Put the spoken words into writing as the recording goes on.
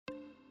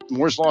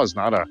Moore's law is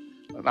not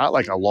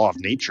like a law of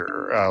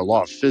nature, a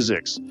law of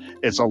physics.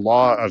 It's a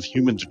law of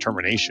human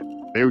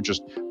determination. They would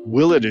just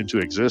will it into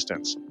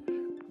existence.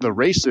 The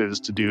race is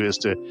to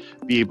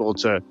be able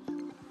to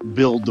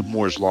build the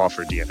Moore's law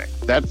for DNA.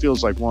 That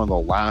feels like one of the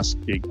last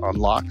big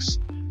unlocks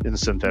in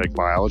synthetic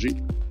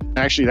biology.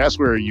 Actually, that's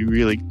where you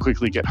really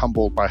quickly get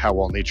humbled by how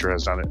well nature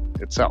has done it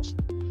itself.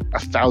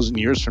 1,000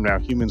 years from now,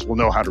 humans will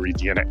know how to read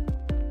DNA.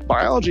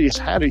 Biology has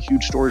had a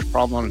huge storage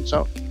problem on its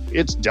own.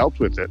 It's dealt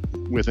with it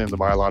within the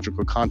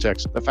biological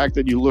context. The fact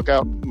that you look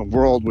out in the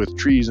world with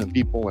trees and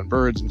people and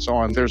birds and so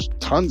on, there's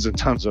tons and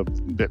tons of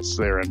bits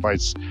there and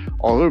bytes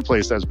all over the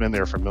place that's been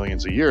there for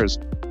millions of years.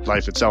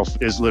 Life itself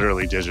is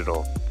literally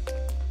digital.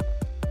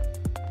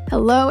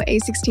 Hello,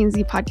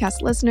 A16Z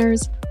podcast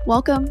listeners.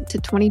 Welcome to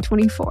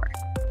 2024.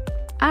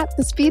 At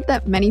the speed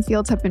that many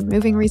fields have been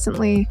moving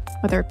recently,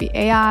 whether it be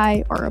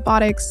AI or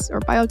robotics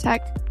or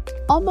biotech,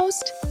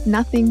 almost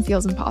nothing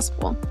feels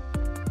impossible.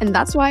 And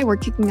that's why we're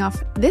kicking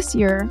off this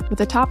year with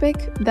a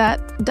topic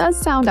that does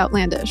sound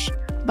outlandish,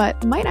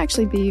 but might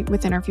actually be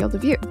within our field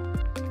of view.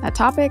 That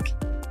topic,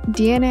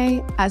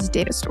 DNA as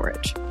data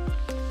storage.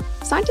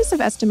 Scientists have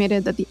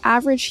estimated that the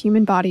average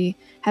human body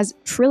has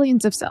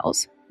trillions of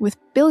cells, with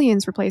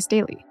billions replaced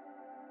daily.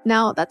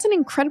 Now, that's an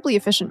incredibly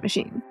efficient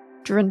machine,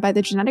 driven by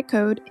the genetic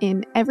code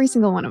in every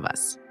single one of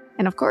us.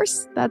 And of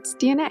course, that's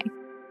DNA.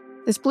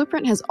 This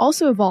blueprint has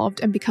also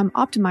evolved and become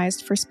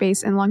optimized for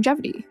space and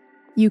longevity.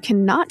 You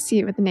cannot see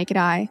it with the naked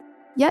eye,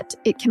 yet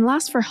it can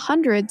last for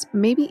hundreds,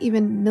 maybe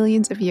even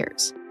millions of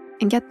years.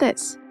 And get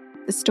this,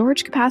 the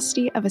storage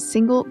capacity of a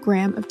single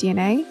gram of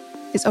DNA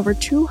is over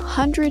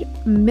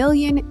 200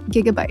 million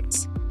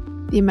gigabytes.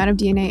 The amount of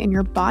DNA in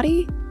your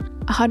body,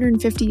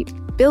 150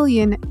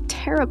 billion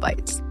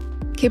terabytes,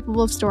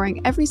 capable of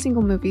storing every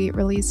single movie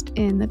released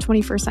in the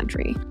 21st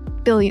century,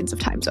 billions of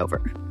times over.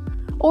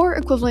 Or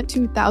equivalent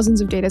to thousands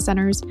of data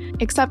centers,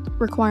 except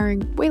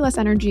requiring way less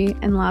energy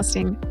and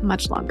lasting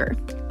much longer.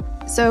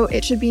 So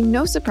it should be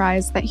no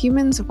surprise that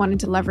humans have wanted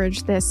to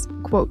leverage this,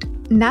 quote,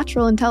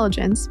 natural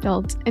intelligence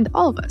built into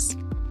all of us.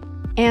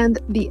 And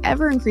the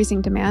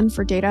ever-increasing demand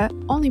for data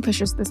only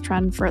pushes this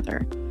trend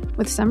further,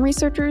 with some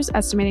researchers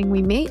estimating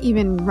we may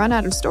even run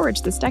out of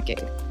storage this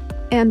decade.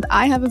 And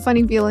I have a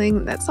funny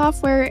feeling that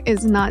software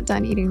is not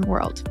done eating the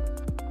world.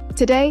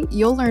 Today,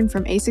 you'll learn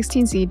from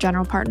A16Z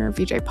general partner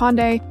Vijay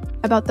Pandey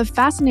about the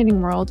fascinating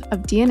world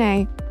of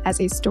DNA as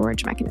a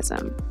storage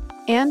mechanism,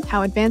 and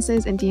how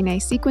advances in DNA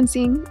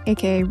sequencing,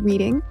 aka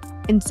reading,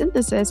 and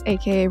synthesis,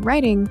 aka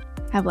writing,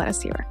 have led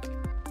us here.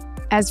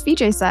 As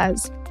Vijay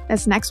says,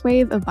 this next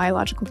wave of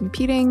biological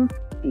computing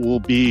will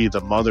be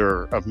the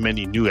mother of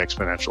many new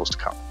exponentials to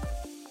come.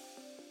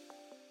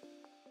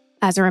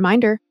 As a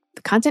reminder,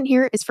 the content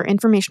here is for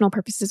informational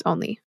purposes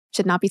only,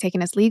 should not be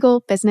taken as legal,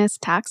 business,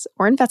 tax,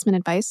 or investment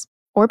advice,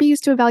 or be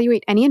used to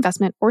evaluate any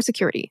investment or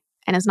security,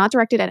 and is not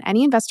directed at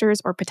any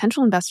investors or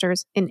potential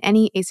investors in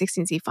any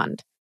A16Z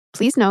fund.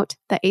 Please note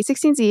that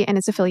A16Z and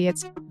its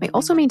affiliates may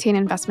also maintain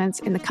investments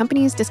in the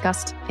companies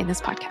discussed in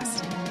this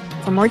podcast.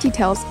 For more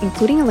details,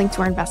 including a link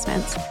to our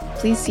investments,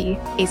 please see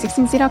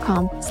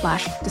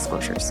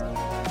a16z.com/disclosures.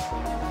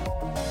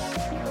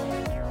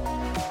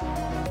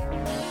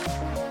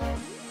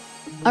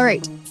 All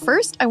right,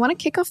 first, I want to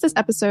kick off this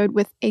episode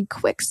with a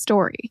quick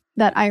story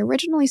that I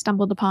originally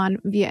stumbled upon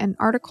via an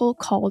article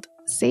called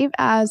Save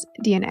As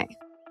DNA.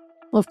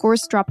 We'll, of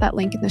course, drop that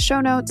link in the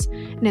show notes,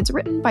 and it's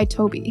written by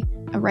Toby,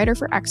 a writer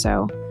for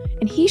EXO,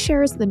 and he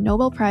shares the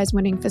Nobel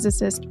Prize-winning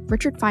physicist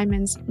Richard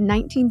Feynman's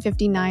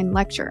 1959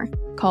 lecture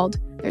called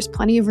There's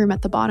Plenty of Room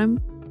at the Bottom,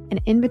 an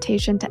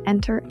invitation to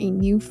enter a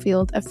new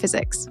field of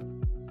physics.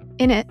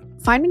 In it,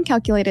 Feynman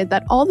calculated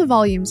that all the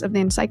volumes of the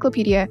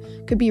encyclopedia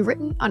could be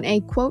written on a,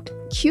 quote,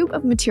 cube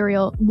of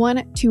material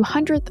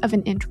 1/200th of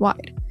an inch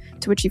wide,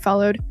 to which he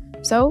followed,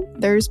 so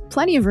there's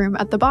plenty of room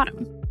at the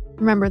bottom.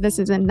 Remember, this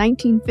is in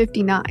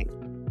 1959.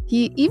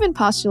 He even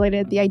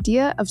postulated the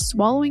idea of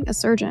swallowing a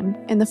surgeon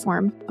in the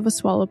form of a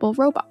swallowable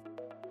robot.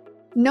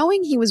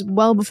 Knowing he was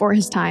well before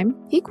his time,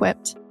 he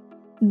quipped,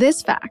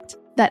 "This fact,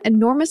 that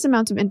enormous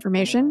amounts of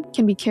information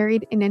can be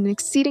carried in an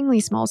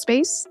exceedingly small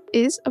space,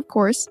 is, of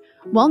course,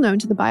 well known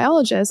to the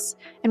biologists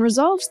and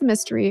resolves the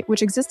mystery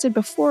which existed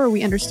before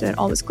we understood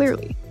all this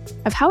clearly,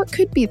 of how it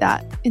could be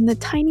that, in the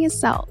tiniest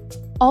cell,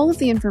 all of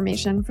the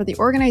information for the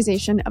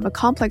organization of a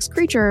complex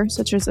creature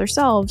such as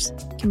ourselves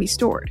can be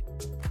stored.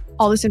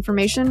 All this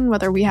information,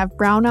 whether we have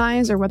brown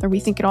eyes or whether we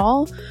think at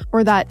all,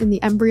 or that in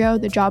the embryo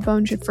the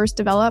jawbone should first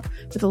develop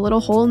with a little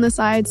hole in the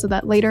side so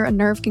that later a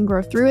nerve can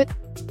grow through it,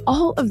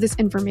 all of this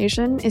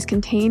information is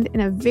contained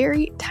in a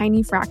very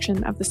tiny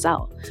fraction of the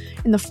cell,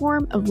 in the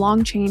form of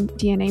long-chain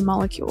DNA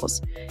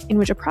molecules, in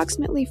which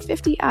approximately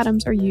 50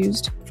 atoms are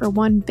used for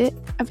one bit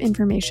of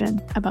information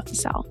about the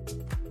cell."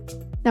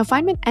 Now,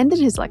 Feynman ended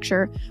his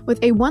lecture with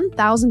a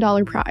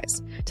 $1,000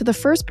 prize to the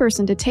first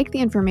person to take the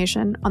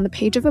information on the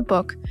page of a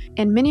book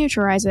and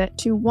miniaturize it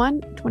to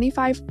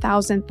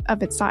 1/25,000th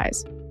of its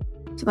size.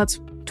 So that's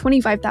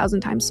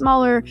 25,000 times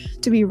smaller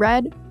to be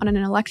read on an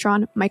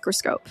electron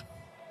microscope.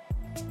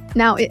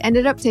 Now, it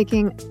ended up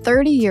taking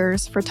 30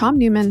 years for Tom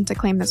Newman to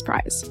claim this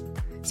prize.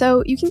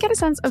 So you can get a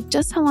sense of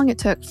just how long it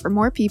took for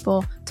more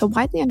people to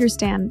widely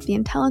understand the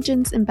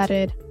intelligence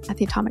embedded at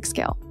the atomic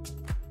scale.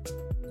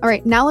 All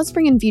right, now let's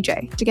bring in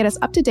Vijay to get us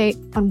up to date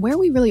on where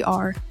we really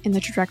are in the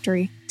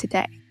trajectory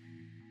today.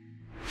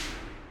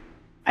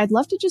 I'd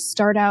love to just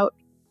start out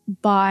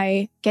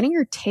by getting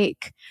your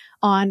take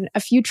on a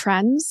few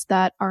trends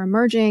that are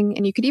emerging,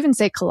 and you could even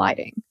say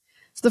colliding.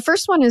 So the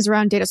first one is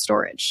around data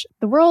storage.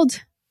 The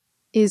world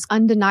is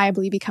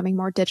undeniably becoming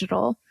more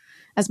digital.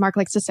 As Mark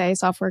likes to say,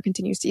 software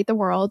continues to eat the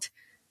world.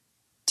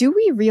 Do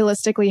we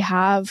realistically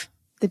have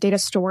the data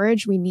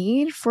storage we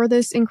need for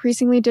this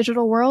increasingly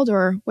digital world,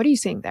 or what are you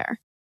seeing there?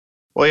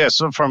 Well, yeah,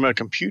 so from a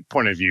compute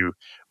point of view,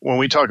 when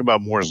we talk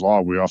about Moore's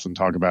Law, we often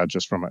talk about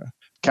just from a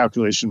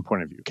calculation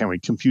point of view. Can we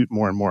compute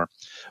more and more?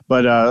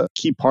 But a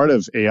key part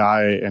of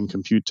AI and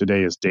compute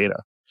today is data.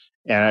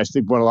 And I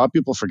think what a lot of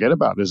people forget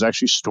about is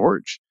actually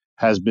storage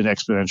has been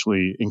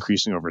exponentially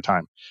increasing over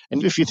time.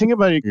 And if you think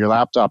about it, your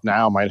laptop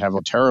now might have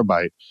a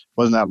terabyte.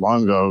 Wasn't that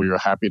long ago, you're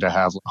happy to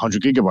have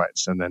 100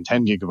 gigabytes and then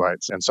 10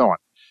 gigabytes and so on.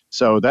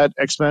 So that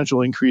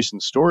exponential increase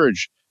in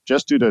storage,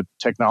 just due to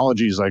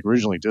technologies like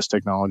originally disk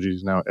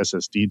technologies, now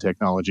SSD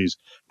technologies,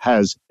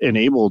 has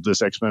enabled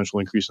this exponential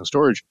increase in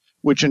storage,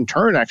 which in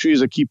turn actually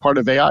is a key part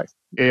of AI.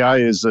 AI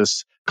is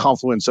this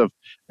confluence of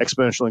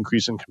exponential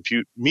increase in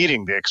compute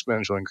meeting the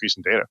exponential increase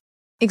in data.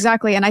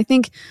 Exactly. And I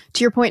think,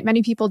 to your point,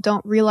 many people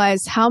don't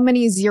realize how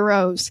many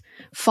zeros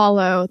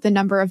follow the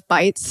number of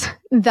bytes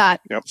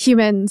that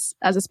humans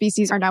as a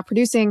species are now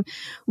producing.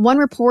 One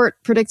report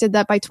predicted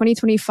that by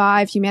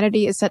 2025,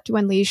 humanity is set to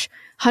unleash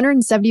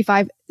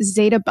 175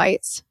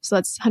 zettabytes. So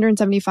that's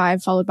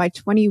 175 followed by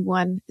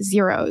 21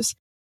 zeros.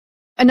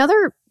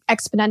 Another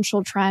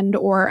exponential trend,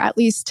 or at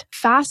least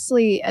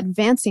fastly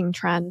advancing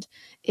trend,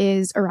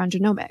 is around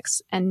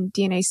genomics and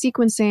DNA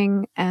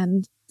sequencing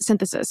and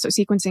synthesis. So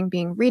sequencing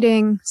being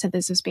reading,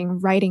 synthesis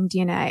being writing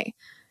DNA.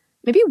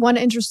 Maybe one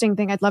interesting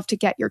thing I'd love to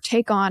get your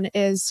take on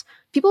is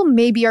people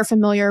maybe are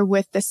familiar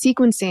with the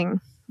sequencing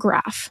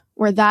graph,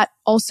 where that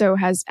also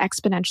has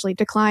exponentially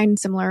declined,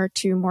 similar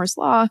to Moore's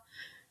Law.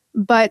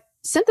 But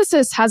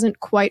synthesis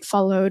hasn't quite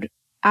followed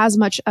as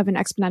much of an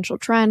exponential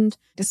trend,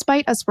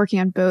 despite us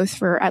working on both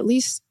for at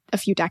least a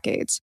few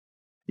decades.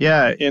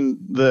 Yeah, in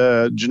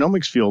the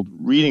genomics field,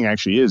 reading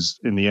actually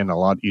is, in the end, a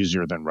lot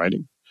easier than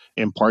writing,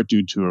 in part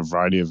due to a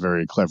variety of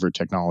very clever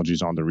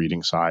technologies on the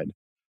reading side.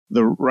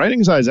 The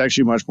writing side is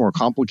actually much more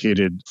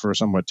complicated for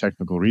somewhat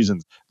technical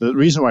reasons. The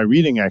reason why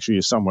reading actually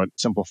is somewhat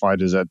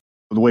simplified is that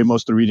the way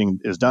most of the reading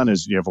is done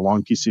is you have a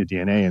long piece of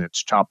DNA and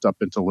it's chopped up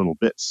into little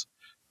bits.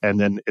 And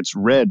then it's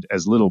read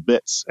as little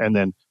bits and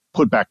then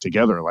put back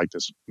together like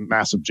this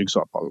massive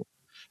jigsaw puzzle.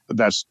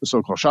 That's the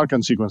so-called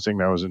shotgun sequencing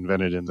that was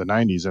invented in the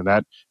 90s. And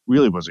that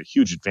really was a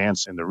huge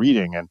advance in the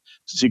reading. And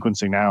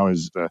sequencing now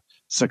is the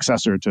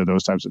successor to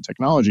those types of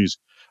technologies.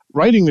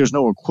 Writing, there's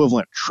no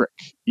equivalent trick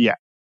yet.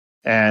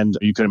 And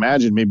you could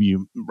imagine maybe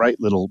you write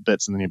little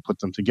bits and then you put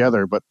them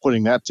together. But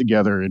putting that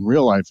together in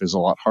real life is a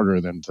lot harder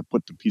than to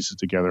put the pieces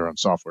together on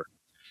software.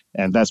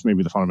 And that's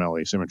maybe the fundamental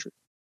asymmetry.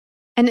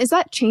 And is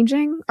that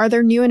changing? Are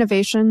there new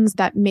innovations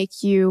that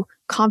make you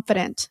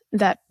confident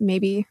that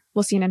maybe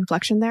we'll see an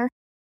inflection there?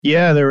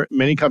 Yeah, there are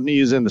many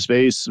companies in the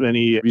space,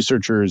 many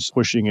researchers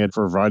pushing it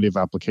for a variety of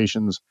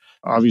applications.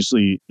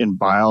 Obviously, in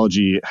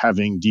biology,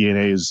 having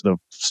DNA is the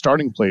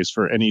starting place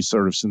for any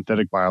sort of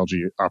synthetic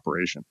biology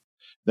operation.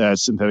 That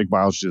synthetic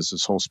biology is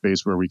this whole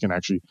space where we can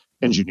actually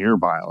engineer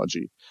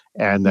biology,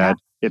 and that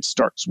it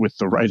starts with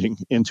the writing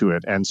into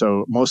it. And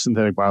so most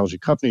synthetic biology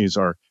companies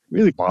are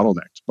really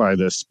bottlenecked by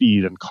the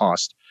speed and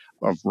cost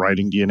of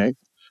writing DNA.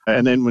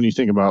 And then when you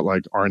think about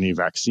like RNA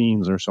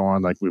vaccines or so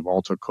on, like we've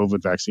all took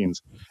COVID vaccines,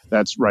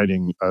 that's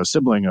writing a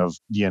sibling of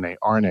DNA,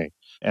 RNA.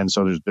 And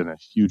so there's been a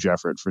huge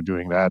effort for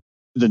doing that.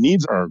 The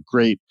needs are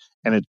great,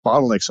 and it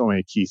bottlenecks so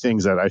many key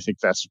things that I think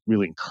that's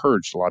really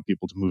encouraged a lot of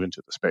people to move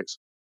into the space.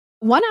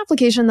 One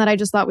application that I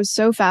just thought was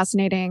so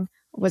fascinating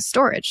was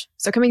storage.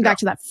 So coming back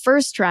to that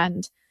first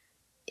trend,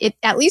 it,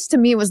 at least to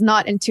me, was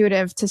not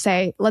intuitive to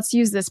say, let's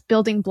use this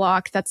building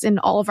block that's in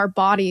all of our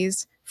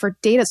bodies for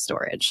data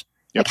storage.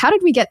 Like, how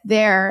did we get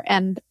there?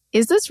 And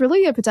is this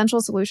really a potential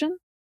solution?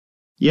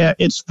 Yeah,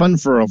 it's fun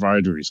for a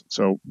variety of reasons.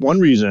 So one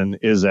reason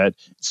is that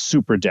it's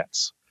super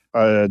dense.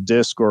 A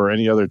disk or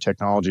any other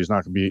technology is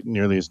not going to be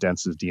nearly as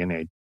dense as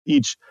DNA.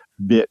 Each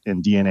bit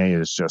in DNA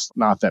is just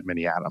not that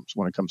many atoms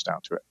when it comes down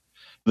to it.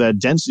 The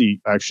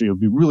density actually will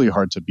be really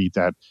hard to beat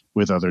that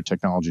with other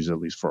technologies, at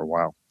least for a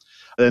while.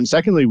 And then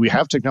secondly, we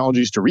have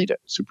technologies to read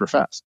it super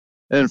fast.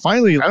 And then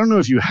finally, I don't know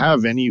if you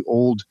have any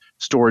old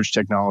storage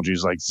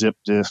technologies like zip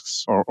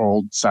disks or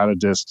old SATA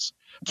disks.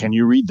 Can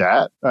you read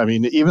that? I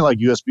mean, even like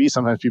USB,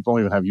 sometimes people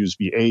don't even have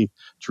USB-A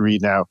to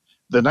read now.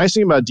 The nice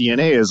thing about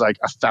DNA is like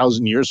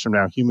 1,000 years from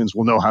now, humans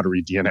will know how to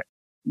read DNA.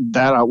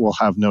 That I will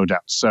have no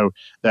doubt. So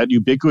that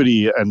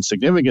ubiquity and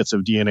significance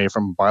of DNA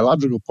from a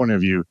biological point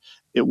of view,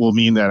 it will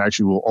mean that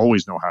actually we'll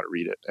always know how to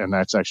read it. And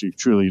that's actually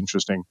truly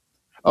interesting.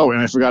 Oh,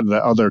 and I forgot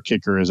the other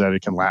kicker is that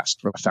it can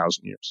last for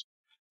 1,000 years.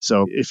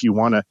 So if you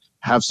want to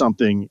have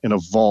something in a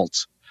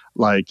vault,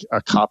 like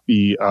a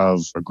copy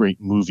of a great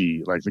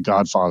movie like The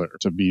Godfather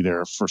to be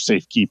there for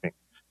safekeeping,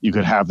 you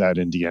could have that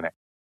in DNA.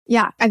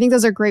 Yeah, I think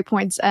those are great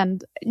points.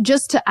 And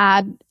just to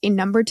add a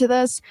number to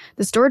this,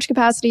 the storage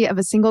capacity of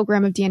a single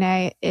gram of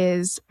DNA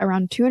is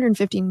around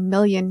 215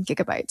 million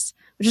gigabytes,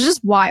 which is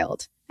just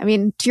wild. I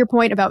mean, to your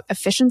point about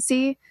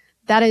efficiency,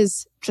 that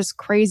is just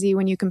crazy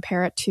when you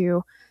compare it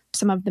to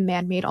some of the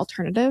man-made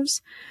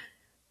alternatives.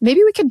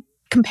 Maybe we could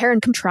compare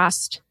and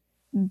contrast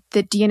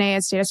the DNA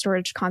as data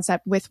storage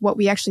concept with what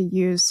we actually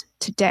use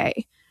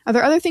today. Are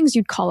there other things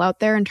you'd call out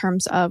there in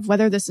terms of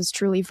whether this is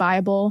truly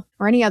viable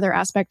or any other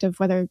aspect of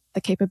whether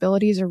the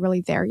capabilities are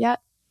really there yet?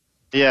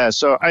 Yeah,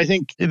 so I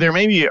think there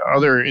may be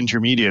other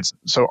intermediates.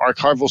 So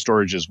archival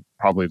storage is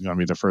probably going to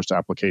be the first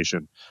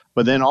application.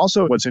 But then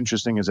also what's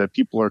interesting is that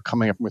people are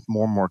coming up with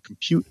more and more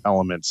compute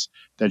elements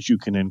that you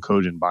can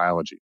encode in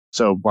biology.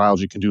 So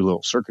biology can do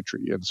little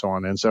circuitry and so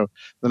on. And so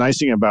the nice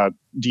thing about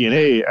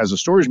DNA as a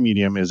storage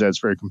medium is that it's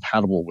very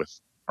compatible with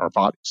our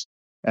bodies.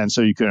 And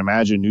so you can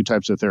imagine new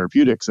types of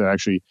therapeutics that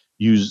actually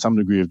use some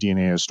degree of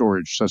DNA as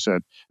storage, such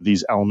that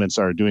these elements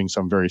are doing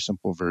some very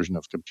simple version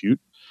of compute.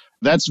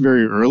 That's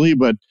very early,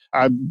 but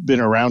I've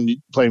been around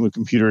playing with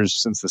computers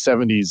since the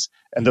 70s,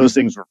 and those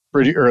things were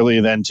pretty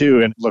early then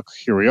too. And look,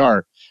 here we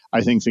are.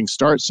 I think things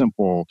start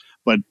simple,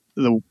 but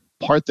the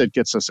part that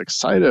gets us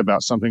excited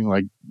about something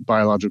like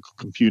biological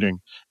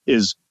computing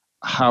is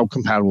how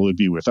compatible it would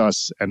be with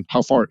us and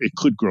how far it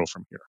could grow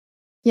from here.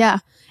 Yeah.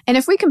 And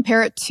if we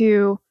compare it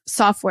to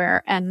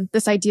software and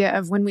this idea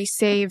of when we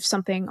save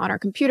something on our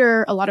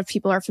computer, a lot of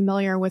people are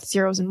familiar with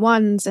zeros and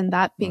ones and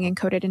that being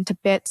encoded into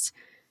bits.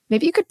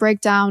 Maybe you could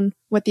break down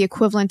what the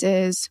equivalent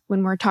is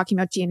when we're talking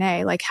about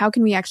DNA. Like, how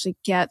can we actually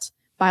get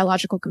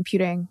biological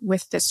computing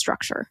with this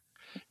structure?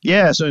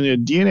 Yeah, so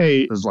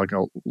DNA is like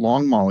a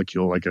long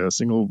molecule, like a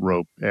single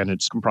rope, and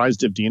it's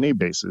comprised of DNA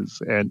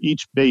bases, and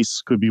each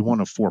base could be one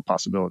of four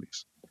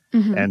possibilities.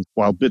 And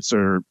while bits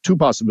are two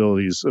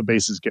possibilities,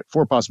 bases get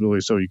four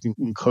possibilities, so you can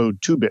encode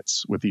 2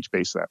 bits with each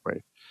base that way.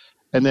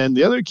 And then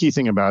the other key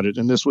thing about it,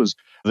 and this was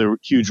the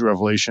huge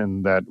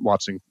revelation that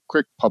Watson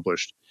Crick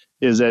published,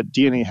 is that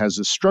DNA has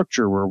a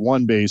structure where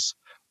one base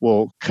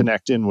will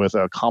connect in with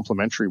a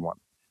complementary one,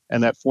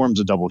 and that forms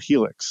a double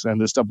helix.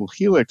 And this double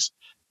helix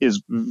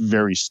is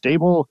very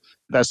stable.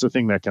 That's the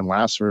thing that can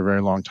last for a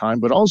very long time,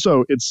 but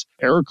also it's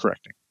error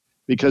correcting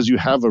because you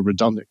have a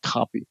redundant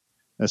copy,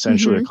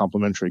 essentially a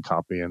complementary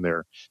copy in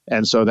there.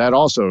 And so that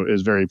also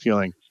is very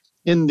appealing.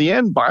 In the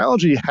end,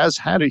 biology has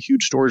had a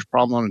huge storage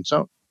problem on its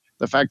own.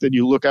 The fact that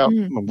you look out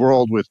in the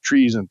world with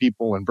trees and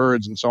people and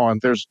birds and so on,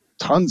 there's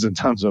tons and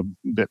tons of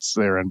bits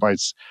there and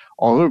bytes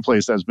all over the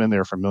place that's been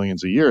there for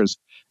millions of years.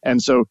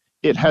 And so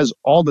it has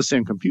all the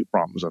same compute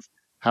problems of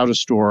how to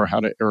store, how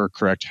to error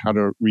correct, how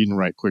to read and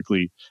write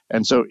quickly.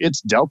 And so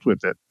it's dealt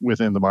with it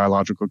within the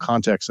biological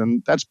context.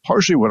 And that's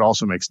partially what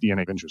also makes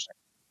DNA interesting.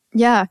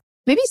 Yeah.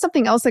 Maybe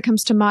something else that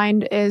comes to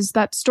mind is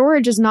that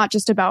storage is not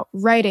just about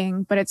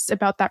writing, but it's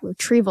about that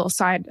retrieval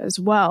side as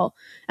well.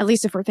 At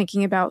least if we're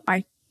thinking about,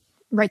 I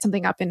write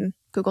something up in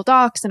Google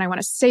Docs and I want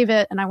to save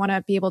it and I want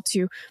to be able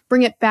to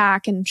bring it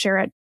back and share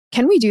it.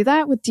 Can we do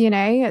that with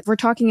DNA? If we're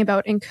talking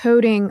about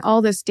encoding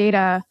all this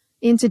data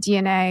into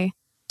DNA,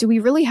 do we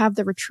really have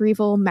the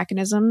retrieval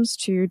mechanisms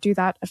to do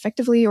that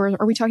effectively, or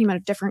are we talking about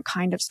a different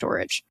kind of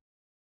storage?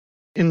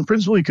 In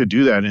principle, you could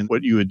do that. And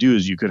what you would do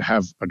is you could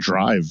have a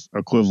drive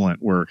equivalent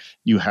where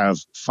you have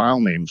file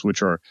names,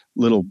 which are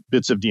little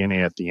bits of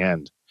DNA at the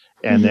end.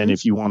 And then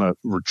if you want to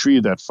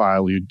retrieve that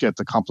file, you'd get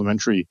the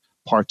complementary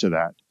part to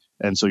that.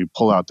 And so you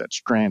pull out that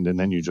strand and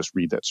then you just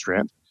read that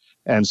strand.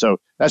 And so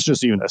that's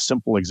just even a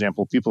simple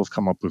example. People have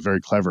come up with very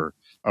clever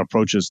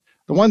approaches.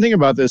 The one thing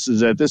about this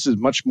is that this is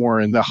much more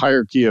in the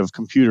hierarchy of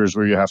computers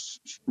where you have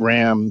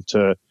RAM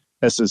to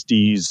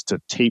SSDs to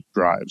tape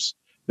drives.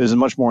 This is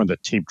much more on the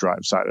tape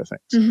drive side of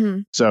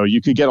things. So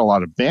you could get a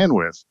lot of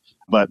bandwidth,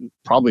 but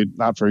probably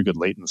not very good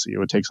latency. It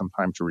would take some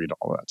time to read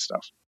all that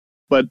stuff.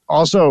 But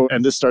also,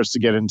 and this starts to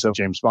get into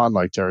James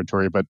Bond-like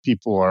territory, but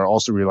people are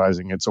also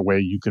realizing it's a way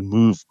you can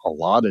move a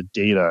lot of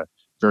data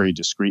very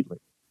discreetly.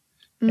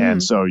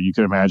 And so you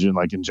can imagine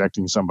like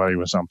injecting somebody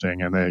with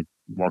something and they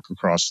walk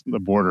across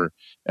the border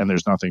and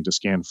there's nothing to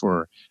scan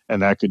for.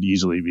 And that could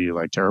easily be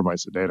like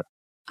terabytes of data.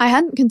 I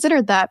hadn't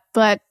considered that,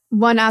 but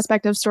one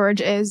aspect of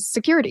storage is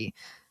security.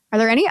 Are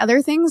there any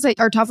other things that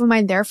are top of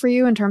mind there for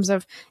you in terms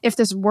of if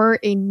this were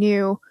a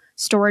new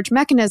storage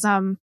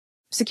mechanism?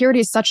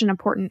 Security is such an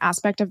important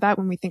aspect of that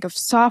when we think of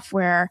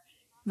software.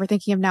 We're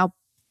thinking of now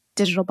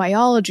digital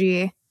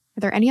biology. Are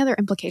there any other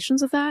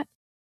implications of that?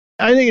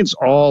 I think it's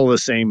all the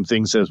same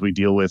things as we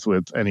deal with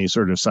any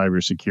sort of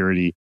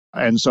cybersecurity.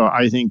 And so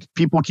I think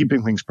people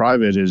keeping things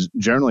private is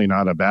generally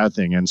not a bad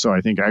thing. And so I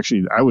think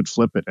actually I would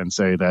flip it and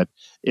say that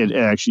it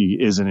actually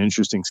is an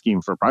interesting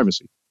scheme for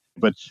privacy.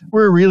 But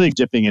we're really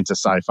dipping into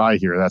sci-fi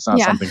here. That's not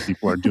something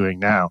people are doing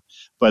now,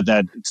 but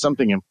that it's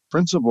something in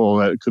principle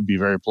that could be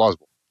very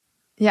plausible.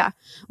 Yeah.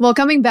 Well,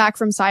 coming back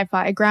from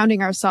sci-fi,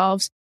 grounding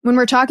ourselves, when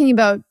we're talking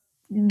about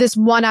this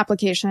one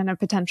application of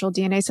potential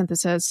DNA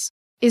synthesis,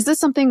 Is this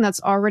something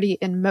that's already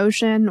in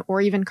motion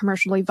or even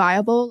commercially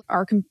viable?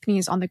 Are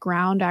companies on the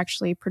ground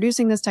actually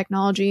producing this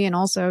technology? And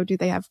also, do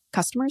they have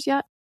customers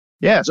yet?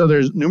 Yeah, so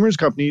there's numerous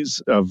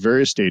companies of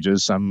various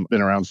stages, some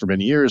been around for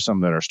many years,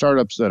 some that are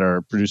startups that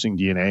are producing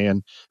DNA.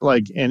 And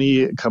like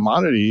any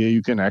commodity,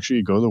 you can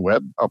actually go to the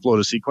web, upload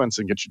a sequence,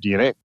 and get your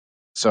DNA.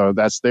 So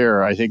that's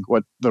there. I think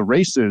what the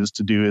race is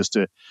to do is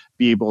to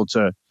be able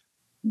to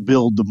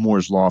build the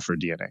Moore's law for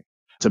DNA,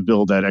 to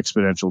build that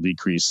exponential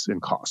decrease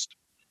in cost.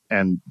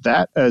 And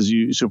that, as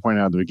you should point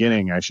out at the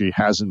beginning, actually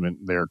hasn't been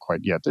there quite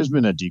yet. There's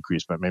been a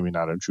decrease, but maybe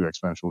not a true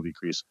exponential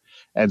decrease.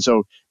 And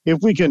so if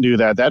we can do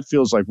that, that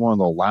feels like one of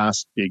the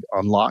last big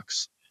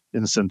unlocks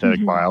in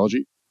synthetic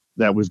biology,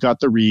 that we've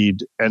got the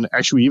read, and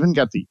actually we even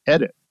got the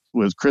edit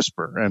with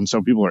CRISPR. And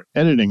so people are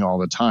editing all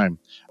the time.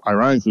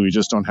 Ironically, we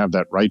just don't have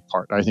that right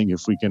part. I think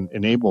if we can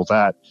enable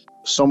that,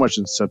 so much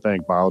in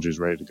synthetic biology is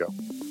ready to go.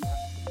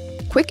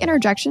 Quick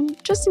interjection,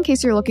 just in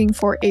case you're looking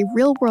for a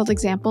real-world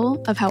example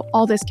of how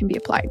all this can be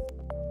applied.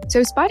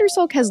 So spider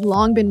silk has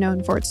long been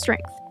known for its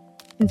strength.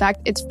 In fact,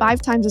 it's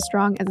 5 times as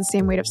strong as the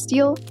same weight of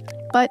steel,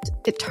 but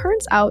it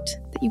turns out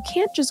that you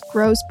can't just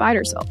grow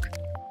spider silk.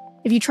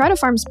 If you try to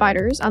farm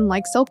spiders,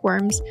 unlike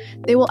silkworms,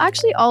 they will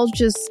actually all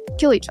just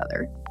kill each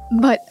other.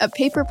 But a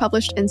paper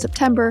published in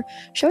September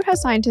showed how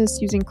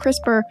scientists using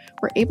CRISPR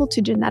were able to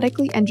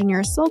genetically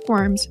engineer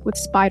silkworms with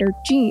spider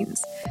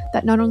genes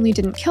that not only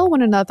didn't kill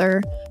one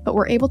another, but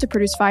were able to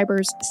produce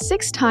fibers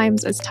 6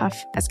 times as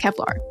tough as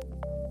Kevlar.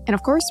 And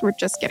of course, we're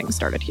just getting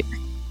started here.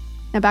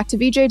 Now back to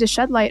Vijay to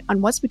shed light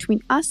on what's between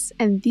us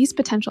and these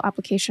potential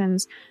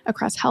applications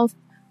across health,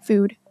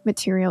 food,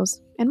 materials,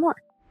 and more.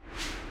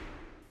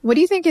 What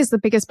do you think is the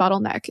biggest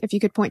bottleneck, if you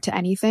could point to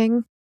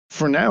anything?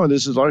 For now,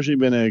 this has largely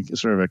been a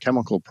sort of a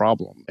chemical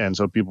problem. And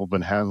so people have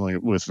been handling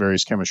it with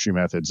various chemistry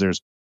methods.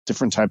 There's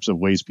different types of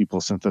ways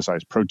people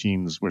synthesize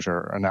proteins, which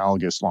are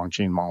analogous long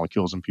chain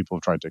molecules, and people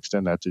have tried to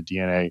extend that to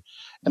DNA.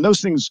 And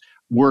those things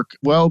work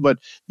well, but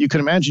you can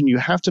imagine you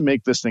have to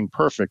make this thing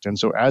perfect. And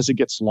so as it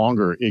gets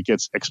longer, it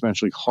gets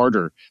exponentially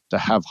harder to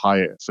have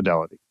high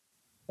fidelity.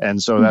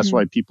 And so that's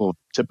why people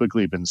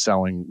typically have been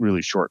selling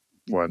really short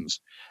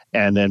ones.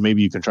 And then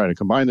maybe you can try to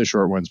combine the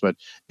short ones, but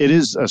it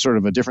is a sort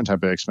of a different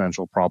type of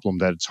exponential problem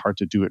that it's hard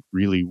to do it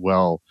really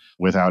well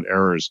without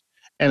errors.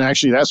 And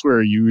actually, that's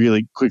where you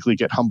really quickly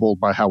get humbled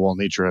by how well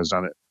nature has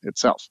done it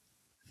itself,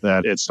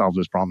 that it solved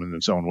this problem in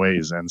its own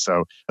ways. And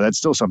so that's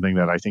still something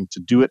that I think to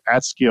do it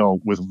at scale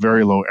with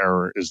very low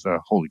error is the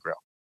holy grail.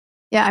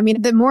 Yeah, I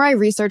mean, the more I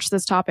research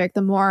this topic,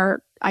 the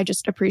more I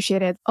just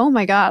appreciate it. Oh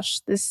my gosh,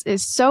 this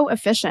is so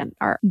efficient.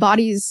 Our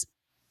body's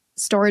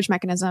storage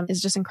mechanism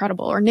is just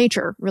incredible, or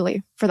nature,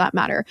 really, for that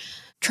matter.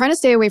 Trying to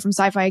stay away from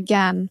sci-fi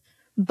again,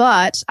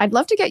 but I'd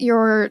love to get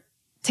your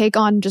take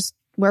on just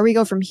where we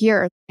go from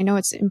here. I know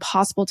it's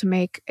impossible to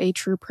make a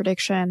true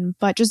prediction,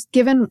 but just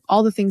given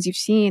all the things you've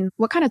seen,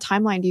 what kind of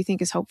timeline do you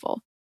think is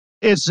hopeful?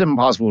 It's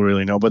impossible to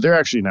really know, but there are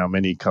actually now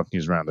many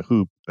companies around the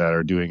hoop that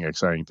are doing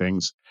exciting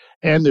things,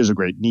 and there's a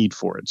great need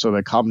for it. So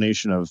the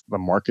combination of the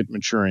market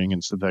maturing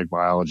in synthetic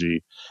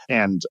biology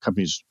and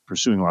companies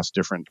pursuing lots of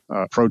different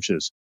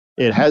approaches,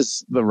 it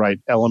has the right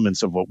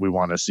elements of what we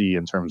want to see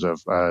in terms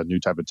of a new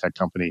type of tech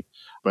company.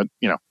 But,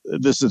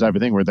 this is the type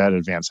of thing where that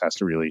advance has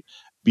to really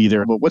be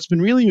there. But what's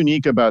been really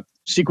unique about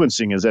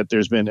sequencing is that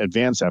there's been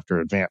advance after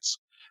advance.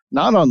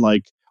 Not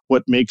unlike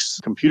what makes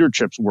computer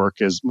chips work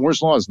is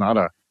Moore's law is not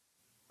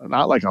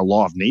like a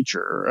law of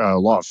nature, a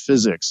law of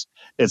physics.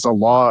 It's a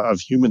law of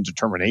human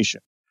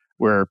determination,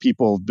 where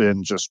people have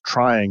been just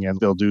trying, and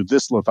they'll do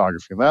this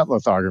lithography and that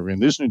lithography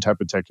and this new type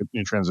of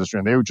new transistor,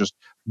 and they would just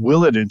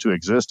will it into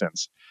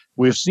existence.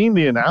 We've seen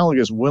the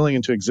analogous willing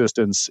into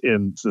existence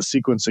in the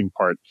sequencing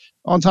part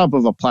on top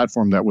of a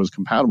platform that was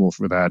compatible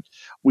for that.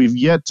 We've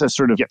yet to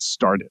sort of get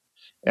started.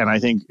 And I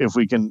think if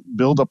we can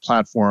build a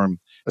platform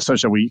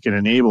such that we can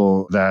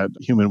enable that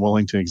human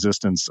willing to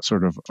existence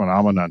sort of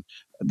phenomenon,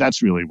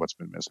 that's really what's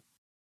been missing.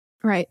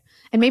 Right.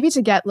 And maybe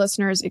to get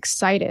listeners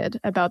excited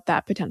about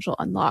that potential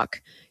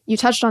unlock, you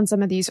touched on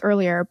some of these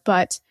earlier,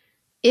 but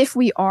if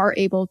we are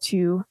able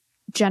to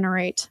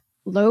generate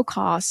low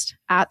cost,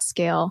 at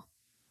scale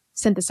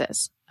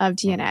synthesis of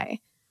DNA,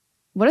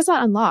 what does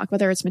that unlock?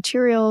 Whether it's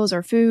materials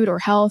or food or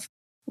health,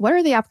 what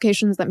are the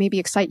applications that maybe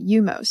excite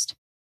you most?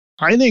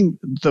 I think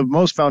the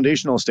most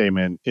foundational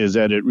statement is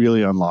that it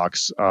really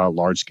unlocks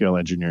large-scale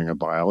engineering of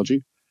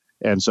biology.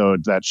 And so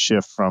that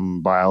shift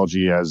from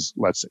biology as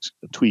let's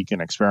tweak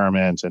and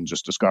experiment and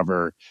just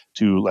discover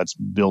to let's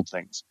build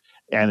things.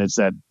 And it's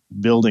that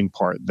building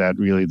part that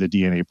really the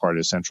DNA part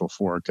is central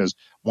for, because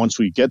once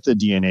we get the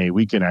DNA,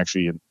 we can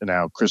actually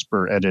now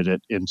CRISPR edit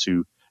it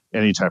into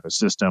any type of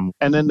system.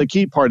 And then the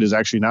key part is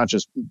actually not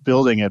just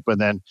building it, but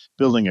then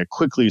building it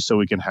quickly so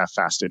we can have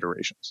fast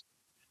iterations.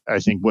 I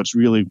think what's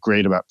really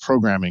great about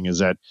programming is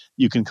that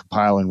you can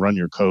compile and run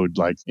your code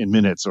like in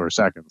minutes or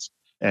seconds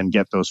and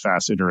get those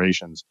fast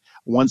iterations.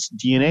 Once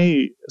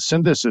DNA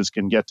synthesis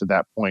can get to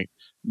that point,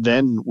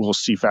 then we'll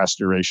see fast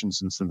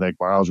iterations in synthetic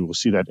biology. We'll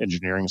see that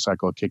engineering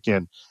cycle kick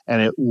in,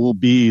 and it will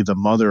be the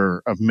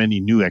mother of many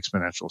new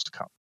exponentials to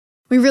come.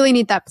 We really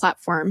need that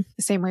platform,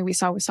 the same way we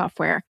saw with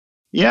software.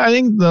 Yeah, I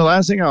think the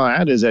last thing I'll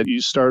add is that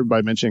you started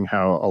by mentioning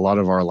how a lot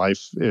of our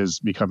life is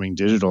becoming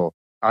digital.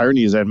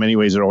 Irony is that in many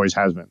ways it always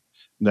has been,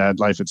 that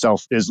life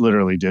itself is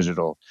literally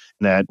digital,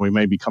 and that we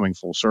may be coming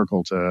full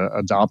circle to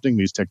adopting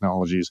these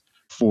technologies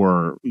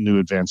for new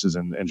advances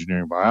in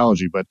engineering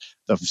biology. But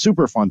the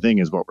super fun thing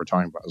is what we're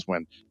talking about is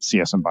when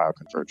CS and bio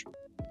converge.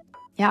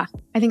 Yeah,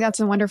 I think that's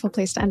a wonderful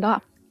place to end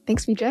off.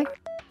 Thanks, Vijay.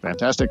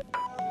 Fantastic.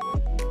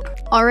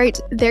 All right,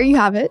 there you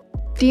have it.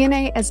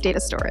 DNA as data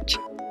storage.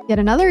 Yet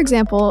another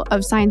example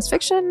of science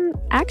fiction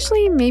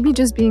actually maybe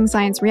just being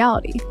science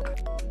reality.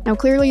 Now,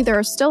 clearly, there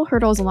are still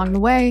hurdles along the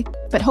way,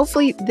 but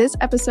hopefully this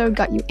episode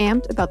got you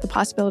amped about the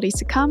possibilities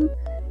to come,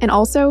 and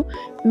also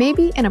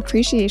maybe an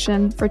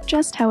appreciation for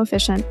just how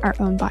efficient our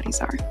own bodies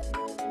are.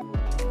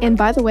 And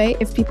by the way,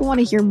 if people want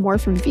to hear more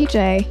from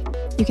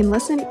Vijay, you can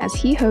listen as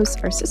he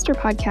hosts our sister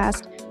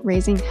podcast,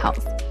 Raising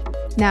Health.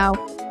 Now,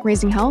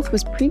 Raising Health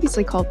was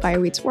previously called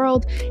BioEats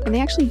World, and they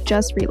actually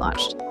just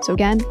relaunched. So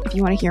again, if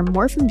you want to hear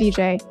more from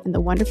Vijay and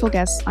the wonderful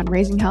guests on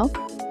Raising Health,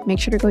 make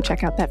sure to go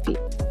check out that feed.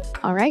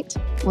 All right,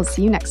 we'll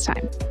see you next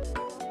time.